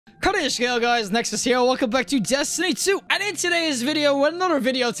Cutting scale, guys. Nexas here. Welcome back to Destiny 2. And in today's video, another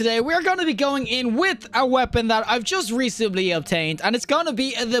video today, we're going to be going in with a weapon that I've just recently obtained. And it's going to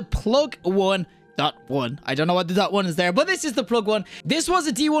be the Plug1.1. I don't know what the .1 is there, but this is the Plug1. This was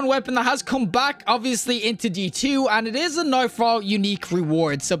a D1 weapon that has come back, obviously, into D2, and it is a nightfall unique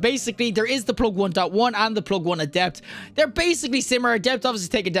reward. So basically, there is the Plug1.1 and the Plug1 Adept. They're basically similar. Adept obviously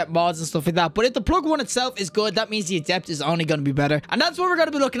take Adept mods and stuff like that, but if the Plug1 itself is good, that means the Adept is only going to be better. And that's what we're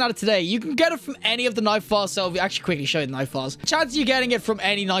going to be looking at today. You can get it from any of the nightfalls, so if we actually quickly show you the nightfalls. Chance of you getting it from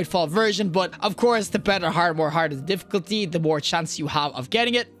any nightfall version, but of course, the better, more harder the difficulty, the more chance you have of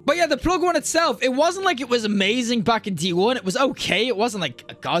getting it. But yeah, the Plug1 itself, it wasn't like it was amazing back in D1. It was okay. It wasn't like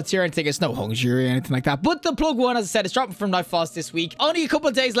a god tier or anything. It's no Hungry or anything like that. But the Plug1, as I said, is dropping from Nightfalls this week. Only a couple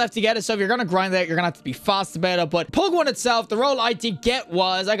of days left to get it. So if you're going to grind it, you're going to have to be fast about it. But Plug1 itself, the role I did get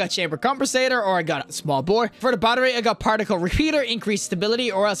was I got Chamber Compensator or I got a small bore. For the battery, I got Particle Repeater, increased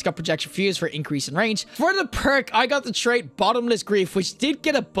stability, or else got Projection Fuse for increase in range. For the perk, I got the trait Bottomless Grief, which did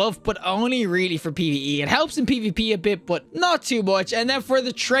get a buff, but only really for PvE. It helps in PvP a bit, but not too much. And then for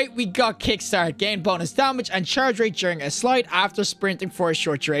the trait, we got Kickstart, gain bonus damage and charge rate during a slide after sprinting for a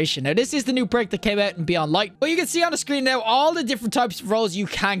short duration. Now, this is the new perk that came out in Beyond Light. But you can see on the screen now all the different types of roles you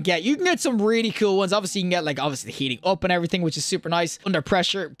can get. You can get some really cool ones. Obviously, you can get, like, obviously the heating up and everything, which is super nice. Under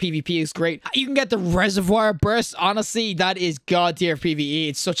pressure, PvP is great. You can get the Reservoir Burst. Honestly, that is god tier PvE.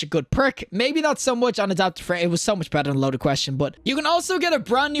 It's such a good perk. Maybe not so much on Adaptive Frame. It was so much better than Loaded Question. But you can also get a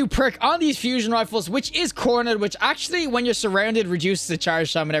brand new perk on these fusion rifles, which is Cornered, which actually, when you're surrounded, reduces the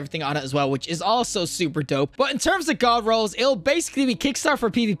charge time and everything on it as well, which is also super dope. But in terms of god rolls, it'll basically be Kickstart for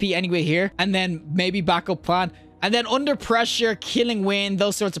PvP anyway here, and then maybe backup plan. And then Under Pressure, Killing Wind,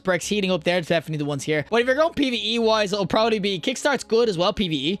 those sorts of perks heating up there, definitely the ones here. But if you're going PvE wise, it'll probably be Kickstart's good as well,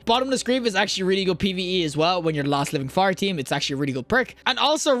 PvE. Bottomless Grief is actually really good PvE as well. When you're the last living fire team, it's actually a really good perk. And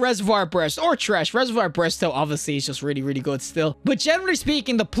also Reservoir Burst or Trash. Reservoir Burst though, obviously, is just really, really good still. But generally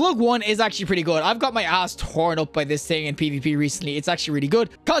speaking, the Plug1 is actually pretty good. I've got my ass torn up by this thing in PvP recently. It's actually really good.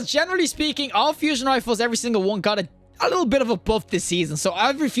 Because generally speaking, all fusion rifles, every single one got a little bit of a buff this season. So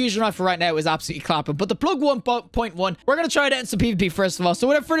every fusion rifle right now is absolutely clapping. But the Plug1.1, we're going to try it out in some PvP first of all. So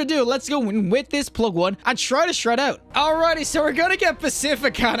without further ado, let's go in with this Plug1 and try to shred out. Alrighty, so we're going to get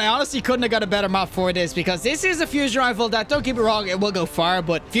Pacifica. And I honestly couldn't have got a better map for this because this is a fusion rifle that, don't get me wrong, it will go far.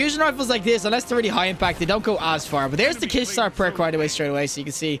 But fusion rifles like this, unless they're really high impact, they don't go as far. But there's the Kickstart perk right away, straight away. So you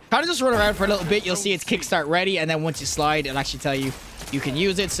can see, kind of just run around for a little bit. You'll see it's Kickstart ready. And then once you slide, it'll actually tell you you can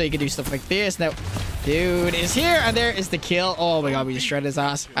use it, so you can do stuff like this. Now, dude is here, and there is the kill. Oh my god, we just shredded his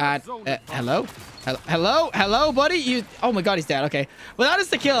ass. And hello, buddy. Oh my god, he's dead. Okay, well, that is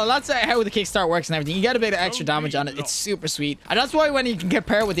the kill. That's how the Kickstart works and everything. You get a bit of extra damage on it. It's super sweet, and that's why when you can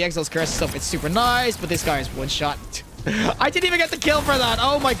compare it with the Exile's Curse and stuff, it's super nice. But this guy is one shot. I didn't even get the kill for that.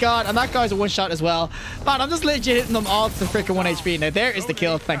 Oh my god. And that guy's a one-shot as well. Man, I'm just legit hitting them all to the freaking 1 HP. Now, there is the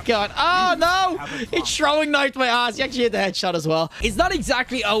kill. Thank god. Oh, no. It's throwing knifed my ass. You actually hit the headshot as well. It's not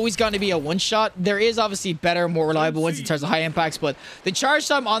exactly always going to be a one-shot. There is obviously better, more reliable ones in terms of high impacts. But the charge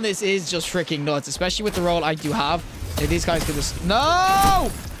time on this is just freaking nuts, especially with the role I do have. These guys can just... No!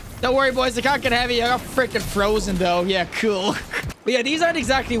 Don't worry, boys. They can't get heavy. I got freaking frozen, though. Yeah, cool. But yeah, these aren't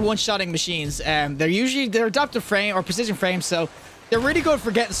exactly one-shotting machines. They're adaptive frame or precision frames, so they're really good for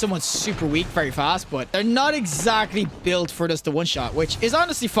getting someone super weak very fast, but they're not exactly built for just the one-shot, which is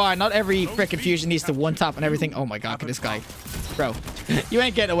honestly fine. Not every freaking fusion needs to one-tap and everything. Oh my god, look at this guy. Bro, you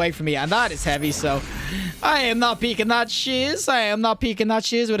ain't getting away from me, and that is heavy, so I am not peeking that shiz. I am not peeking that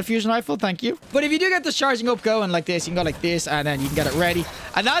shiz with a fusion rifle, thank you. But if you do get the charging up going like this, you can go like this, and then you can get it ready.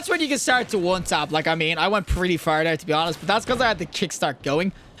 And that's when you can start to one-tap. Like, I mean, I went pretty far there, to be honest, but that's because I had the Kickstart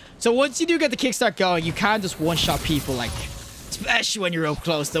going. So once you do get the Kickstart going, you can just one-shot people, like, especially when you're up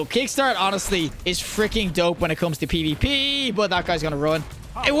close. Though Kickstart, honestly, is freaking dope when it comes to PvP, but that guy's gonna run.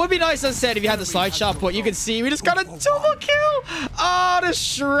 It would be nice, as I said, if you had the slide shot, but you can see we just got a double kill. Oh, the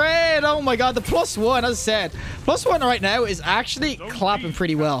shred. Oh my god, the +1, as I said. +1 right now is actually clapping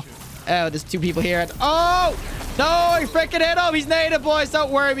pretty well. Oh, there's two people here. Oh, no, I freaking hit him. He's native, boys.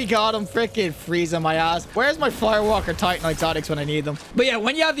 Don't worry, we got him. Freaking freezing my ass. Where's my Firewalker Titan exotics when I need them? But yeah,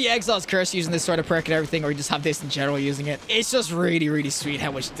 when you have the Exile's Curse using this sort of perk and everything, or you just have this in general using it, it's just really, really sweet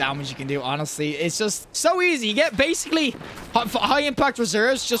how much damage you can do, honestly. It's just so easy. You get basically high impact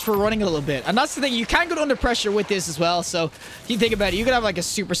reserves just for running a little bit. And that's the thing. You can go under pressure with this as well. So if you think about it, you could have like a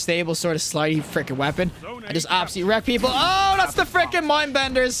super stable sort of slidey freaking weapon and just absolutely wreck people. Oh, that's the freaking mind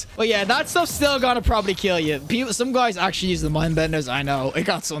benders. But yeah, that stuff's still gonna probably kill you. Some guys actually use the mind benders. I know it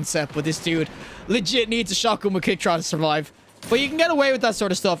got sunset, but this dude legit needs a shotgun with kick try to survive. But you can get away with that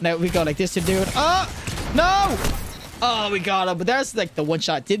sort of stuff now. We go like this to do it. Oh no! Oh, we got him. But there's like the one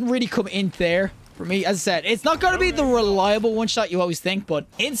shot. Didn't really come in there. For me, as I said, it's not going to be the reliable one shot you always think, but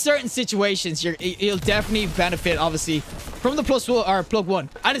in certain situations, you'll definitely benefit, obviously, from the plug one.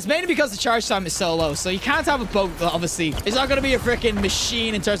 And it's mainly because the charge time is so low, so you can't have a boat, obviously. It's not going to be a freaking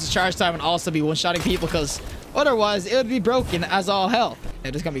machine in terms of charge time and also be one-shotting people, because otherwise, it would be broken as all hell.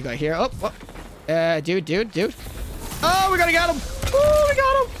 Yeah, there's going to be a guy here. Oh. Dude. Oh, we got to get him. Oh, we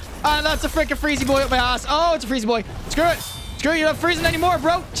got him. And that's a freaking freezy boy up my ass. Oh, it's a freezy boy. Screw it. Screw you, you're not freezing anymore,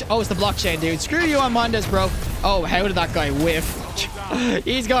 bro. Oh, it's the blockchain, dude. Screw you on Mondays, bro. Oh, how did that guy whiff?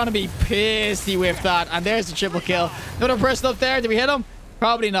 He's gonna be pissed he whiffed that. And there's the triple kill. Another person up there. Did we hit him?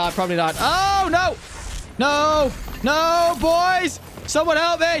 Probably not. Probably not. Oh, no. No. No, boys. Someone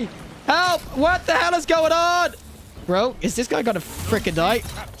help me. Help. What the hell is going on? Bro, is this guy gonna freaking die?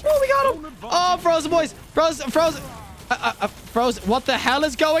 Oh, we got him. Oh, frozen, boys. Frozen. Frozen. What the hell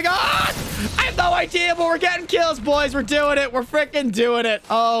is going on? I have no idea, but we're getting kills, boys. We're doing it. We're freaking doing it.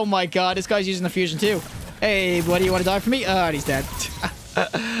 Oh my god, this guy's using the fusion too. Hey, buddy, you want to die for me? Oh, and he's dead.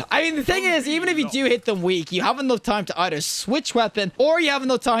 I mean, the thing is, even if you do hit them weak, you have enough time to either switch weapon or you have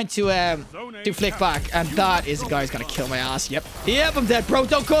enough time to flick back. And that is a guy who's gonna kill my ass. Yep, I'm dead, bro.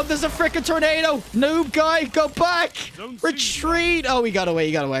 Don't come. There's a freaking tornado. Noob guy, go back. Retreat. Oh, he got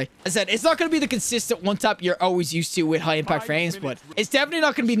away. I said, it's not gonna be the consistent one tap you're always used to with high impact frames, but it's definitely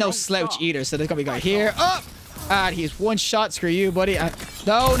not gonna be no slouch either. So there's gonna be a guy here. Oh! And he's one shot. Screw you, buddy.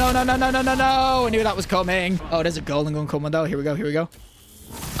 No. I knew that was coming. Oh, there's a golden gun coming, though. Here we go.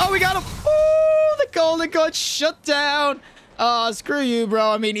 Oh, we got him. Oh, the golden gun shut down. Oh, screw you,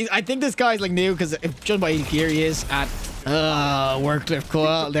 bro. I mean, I think this guy's like new because judging by his gear he is at Workcliff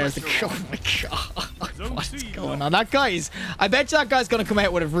Coil. There's the... Oh, my God. What's going on? I bet you that guy's going to come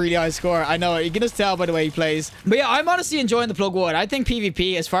out with a really high score. I know. You can just tell by the way he plays. But yeah, I'm honestly enjoying the plug one. I think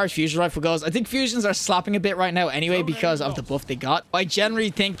PvP, as far as fusion rifle goes, I think fusions are slapping a bit right now anyway because of the buff they got. I generally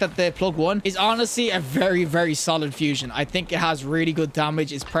think that the plug one is honestly a very, very solid fusion. I think it has really good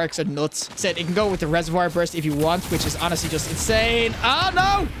damage. Its perks are nuts. Said it can go with the reservoir burst if you want, which is honestly just insane. Oh,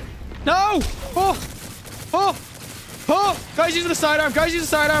 no! No! Oh! Guys using the sidearm.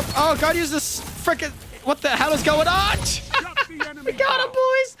 Oh, God, use this freaking... What the hell is going on? We got him,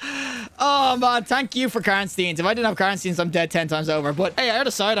 boys. Oh, man. Thank you for Karnsteins. If I didn't have Karnsteins, I'm dead 10 times over. But, hey, I had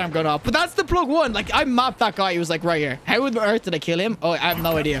a sidearm going off. But that's the plug one. Like, I mapped that guy. He was, like, right here. How on earth did I kill him? Oh, I have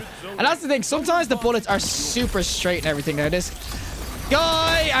no idea. And that's the thing. Sometimes the bullets are super straight and everything. There it is.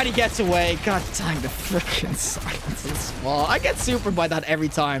 Guy, and he gets away. God dang, the freaking silence is small. I get super by that every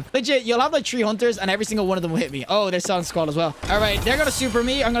time. Legit, you'll have like 3 hunters and every single one of them will hit me. Oh, they're silent squad as well. All right, they're gonna super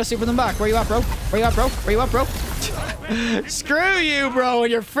me. I'm gonna super them back. Where you at, bro? Screw you, bro,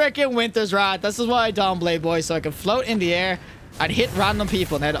 and your freaking winter's rat. This is why I downblade, boys, so I can float in the air and hit random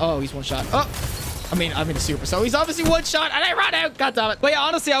people. And then, oh, he's one shot. Oh. I mean the super. So he's obviously one shot and I ran out. God damn it. But yeah,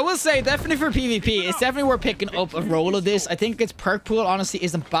 honestly, I will say definitely for PvP, it's definitely worth picking up a roll of this. I think its perk pool honestly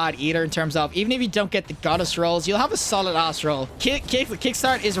isn't bad either in terms of even if you don't get the goddess rolls, you'll have a solid ass roll.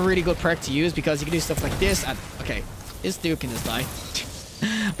 Kickstart is a really good perk to use because you can do stuff like this. And okay, this dude can just die.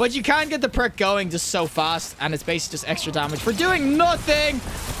 But you can get the perk going just so fast and it's basically just extra damage for doing nothing.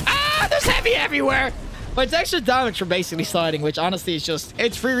 Ah, there's heavy everywhere. But it's extra damage for basically sliding, which honestly is just...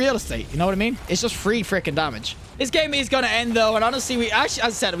 It's free real estate. You know what I mean? It's just free freaking damage. This game is going to end, though. And honestly, we actually...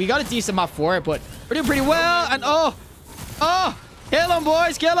 As I said, we got a decent map for it, but we're doing pretty well. And oh! Kill him,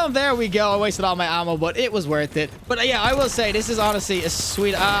 boys! Kill him! There we go. I wasted all my ammo, but it was worth it. But yeah, I will say, this is honestly a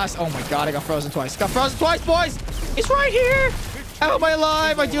sweet ass... Oh my god, I got frozen twice. Got frozen twice, boys! It's right here! How am I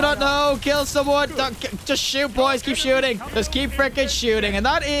alive? I do not know. Kill someone. Just shoot, boys. Keep shooting. Just keep freaking shooting. And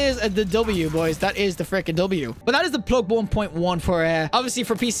that is the W, boys. That is the freaking W. But that is the plug 1.1 for, obviously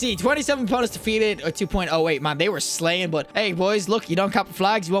for PC. 27 opponents defeated, or 2.08. Man, they were slaying. But hey, boys, look, you don't capture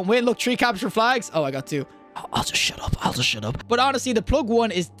flags. You won't win. Look, 3 capture flags. Oh, I got 2. I'll just shut up. But honestly, the plug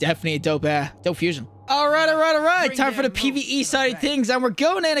 1 is definitely a dope fusion. All right. Time for the PvE side of things. And we're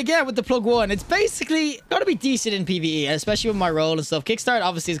going in again with the plug 1. It's basically got to be decent in PvE, especially with my roll and stuff. Kickstart,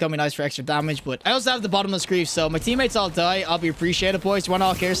 obviously, is going to be nice for extra damage. But I also have the bottomless grief. So my teammates all die. I'll be appreciated, boys. You want to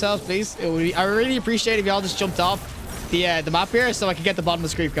all kill yourselves, please? I would really appreciate if y'all just jumped off the map here so I can get the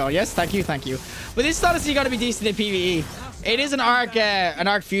bottomless grief going. Yes, thank you. But this is honestly going to be decent in PvE. It is an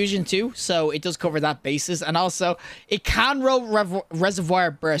arc fusion too, so it does cover that basis, and also it can roll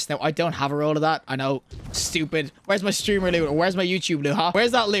reservoir burst. Now I don't have a roll of that. I know, stupid. Where's my streamer loot? Or where's my YouTube loot? Huh?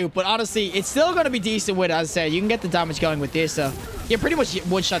 Where's that loot? But honestly, it's still going to be decent with it. As I said, you can get the damage going with this. So you pretty much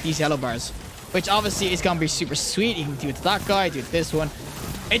one shot these yellow bars, which obviously is going to be super sweet. You can do it to that guy, do it to this one.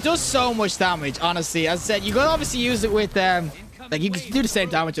 It does so much damage, honestly. As I said, you can obviously use it with Like, you can do the same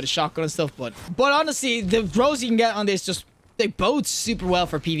damage with a shotgun and stuff, but honestly, the rolls you can get on this just... they bode super well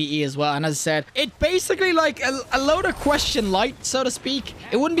for PvE as well. And as I said, it basically like a loaded question light, so to speak.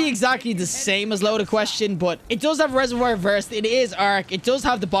 It wouldn't be exactly the same as loaded question, but it does have reservoir burst. It is arc. It does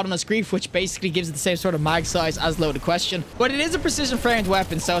have the bottomless grief, which basically gives it the same sort of mag size as loaded question. But it is a precision framed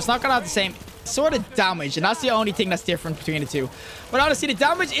weapon, so it's not gonna have the same sort of damage, and that's the only thing that's different between the two. But honestly, the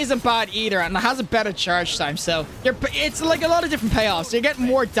damage isn't bad either, and it has a better charge time, so it's like a lot of different payoffs. So you're getting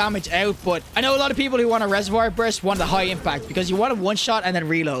more damage out, but I know a lot of people who want a reservoir burst want the high impact because you want a one shot and then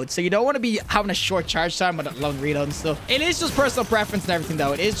reload, so you don't want to be having a short charge time with a long reload and stuff. It is just personal preference and everything,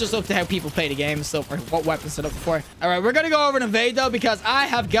 though. It is just up to how people play the game and stuff, or what weapons they're looking for. All right, we're gonna go over and invade, though, because I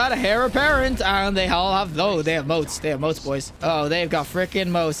have got a heir apparent, and they all have, oh, they have moats. They have moats, boys. Oh, they've got freaking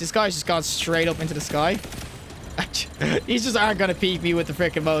moats. This guy's just gone straight up into the sky. These just aren't gonna peek me with the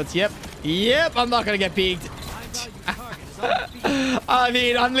freaking moats. Yep, I'm not gonna get peeked. I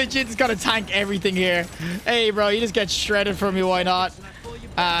mean, I'm legit just gonna tank everything here. Hey, bro, you just get shredded for me. Why not?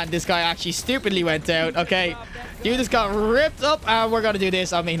 And this guy actually stupidly went out. Okay, you just got ripped up, and we're gonna do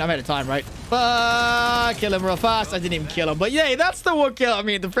this. I mean, I'm out of time, right? But kill him real fast. I didn't even kill him, but yeah, that's the one kill. I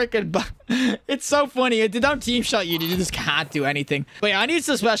mean, the freaking it's so funny. They don't team shot you. You just can't do anything. But yeah, I need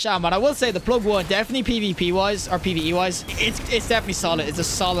some special ammo. I will say the Plug1, definitely PvP wise or PvE wise, it's definitely solid. It's a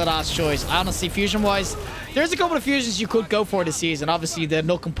solid ass choice. Honestly, fusion wise, there's a couple of fusions you could go for this season. Obviously, the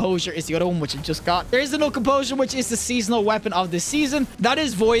Null Composure is the other one, which I just got. There is the Null Composure, which is the seasonal weapon of this season. That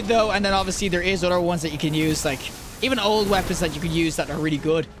is void, though. And then, obviously, there is other ones that you can use, like even old weapons that you could use that are really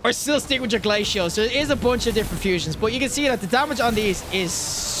good. Or still stick with your Glacial. So there is a bunch of different fusions. But you can see that the damage on these is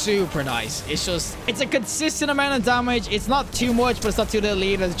super nice. It's a consistent amount of damage. It's not too much, but it's not too little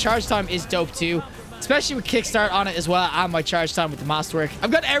either. The charge time is dope, too. Especially with kickstart on it as well, and my charge time with the masterwork.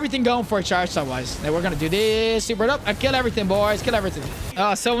 I've got everything going for charge time wise. Now we're gonna do this, super it up, and kill everything, boys. Kill everything.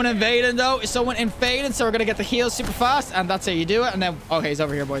 Someone invading though. Someone invading, so we're gonna get the heal super fast, and that's how you do it. And then, okay, he's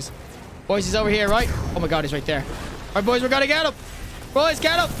over here, boys. Boys, he's over here, right? Oh my god, he's right there. All right, boys, we're gonna get him. Boys,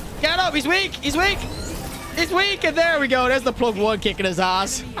 get him. Get him. He's weak. He's weak. He's weak, and there we go. There's the Plug1 kicking his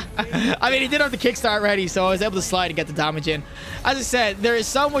ass. I mean, he did have the kickstart ready, so I was able to slide and get the damage in. As I said, there is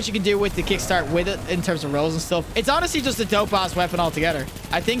so much you can do with the kickstart with it in terms of rolls and stuff. It's honestly just a dope-ass weapon altogether.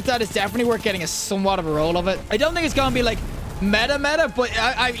 I think that it's definitely worth getting a somewhat of a roll of it. I don't think it's going to be like meta, but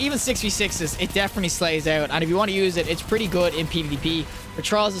even 6v6s, it definitely slays out. And if you want to use it, it's pretty good in PvP for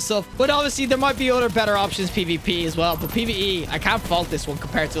trials and stuff. But obviously, there might be other better options PvP as well. But PvE, I can't fault this one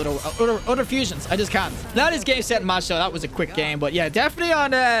compared to other fusions. I just can't. That is game, set, and match, though. That was a quick game. But yeah, definitely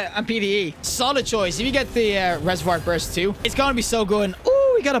on PvE. Solid choice. If you get the Reservoir Burst too, it's going to be so good.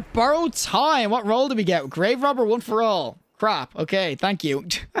 Ooh, we got a borrowed time. What role did we get? Grave Robber, one for all. Crap. Okay, thank you.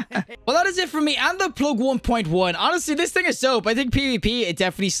 Well, that is it from me and the Plug1.1. Honestly, this thing is dope. I think PvP, it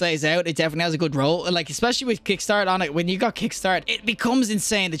definitely slays out. It definitely has a good role. Like, especially with kickstart on it. When you got kickstart, it becomes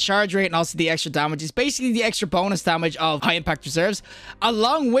insane. The charge rate and also the extra damage is basically the extra bonus damage of high impact reserves,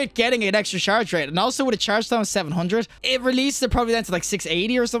 along with getting an extra charge rate. And also with a charge time of 700, it released it probably down to like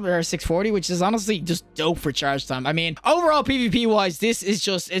 680 or something, or 640, which is honestly just dope for charge time. I mean, overall PvP wise, this is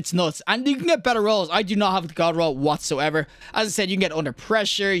just, it's nuts. And you can get better rolls. I do not have the god roll whatsoever. As I said, you can get under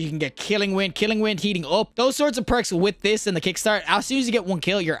pressure, you can get killing wind heating up, those sorts of perks with this and the kickstart. As soon as you get one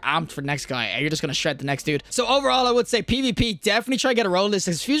kill, you're amped for the next guy, and you're just gonna shred the next dude. So overall, I would say PvP, definitely try to get a roll of this,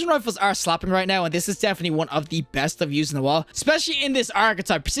 because fusion rifles are slapping right now, and this is definitely one of the best I've used in a while, especially in this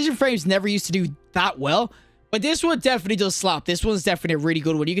archetype. Precision frames never used to do that well, but this one definitely does slap. This one's definitely a really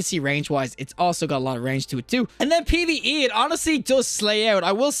good one. You can see range-wise, it's also got a lot of range to it too. And then PvE, it honestly does slay out.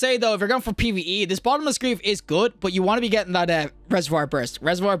 I will say, though, if you're going for PvE, this bottomless grief is good, but you want to be getting that Reservoir Burst.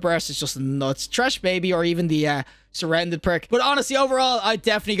 Reservoir Burst is just nuts. Trash Baby, or even the Surrounded perk. But honestly, overall, I'd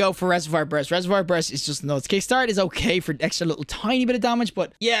definitely go for Reservoir Burst. Reservoir Burst is just nuts. Kickstart is okay for extra little tiny bit of damage,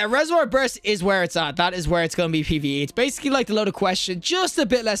 but yeah, Reservoir Burst is where it's at. That is where it's going to be PvE. It's basically like the loaded question, just a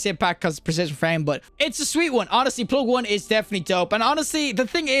bit less impact because it's precision frame, but it's a sweet one. Honestly, Plug1 is definitely dope. And honestly, the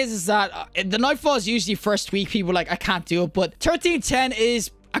thing is that the nightfalls usually first week, people are like, I can't do it, but 1310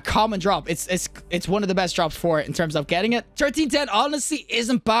 is a common drop. It's one of the best drops for it in terms of getting it. 1310 honestly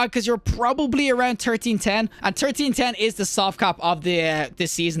isn't bad, because you're probably around 1310, and 1310 is the soft cap of the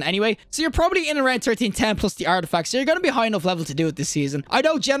this season anyway, so you're probably in around 1310 plus the artifacts, so you're going to be high enough level to do it this season. I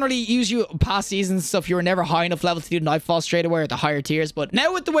know generally usually past seasons and stuff, you were never high enough level to do nightfall straight away at the higher tiers, but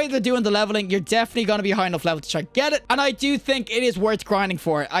now with the way they're doing the leveling, you're definitely going to be high enough level to try to get it, and I do think it is worth grinding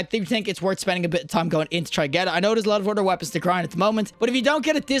for it. I do think it's worth spending a bit of time going in to try to get it. I know there's a lot of other weapons to grind at the moment, but if you don't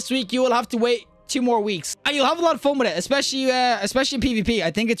get it this week, you will have to wait 2 more weeks. And you'll have a lot of fun with it, especially in PvP.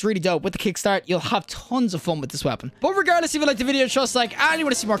 I think it's really dope. With the kickstart, you'll have tons of fun with this weapon. But regardless, if you like the video, trust like, and you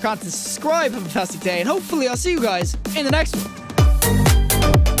want to see more content, subscribe. Have a fantastic day, and hopefully I'll see you guys in the next one.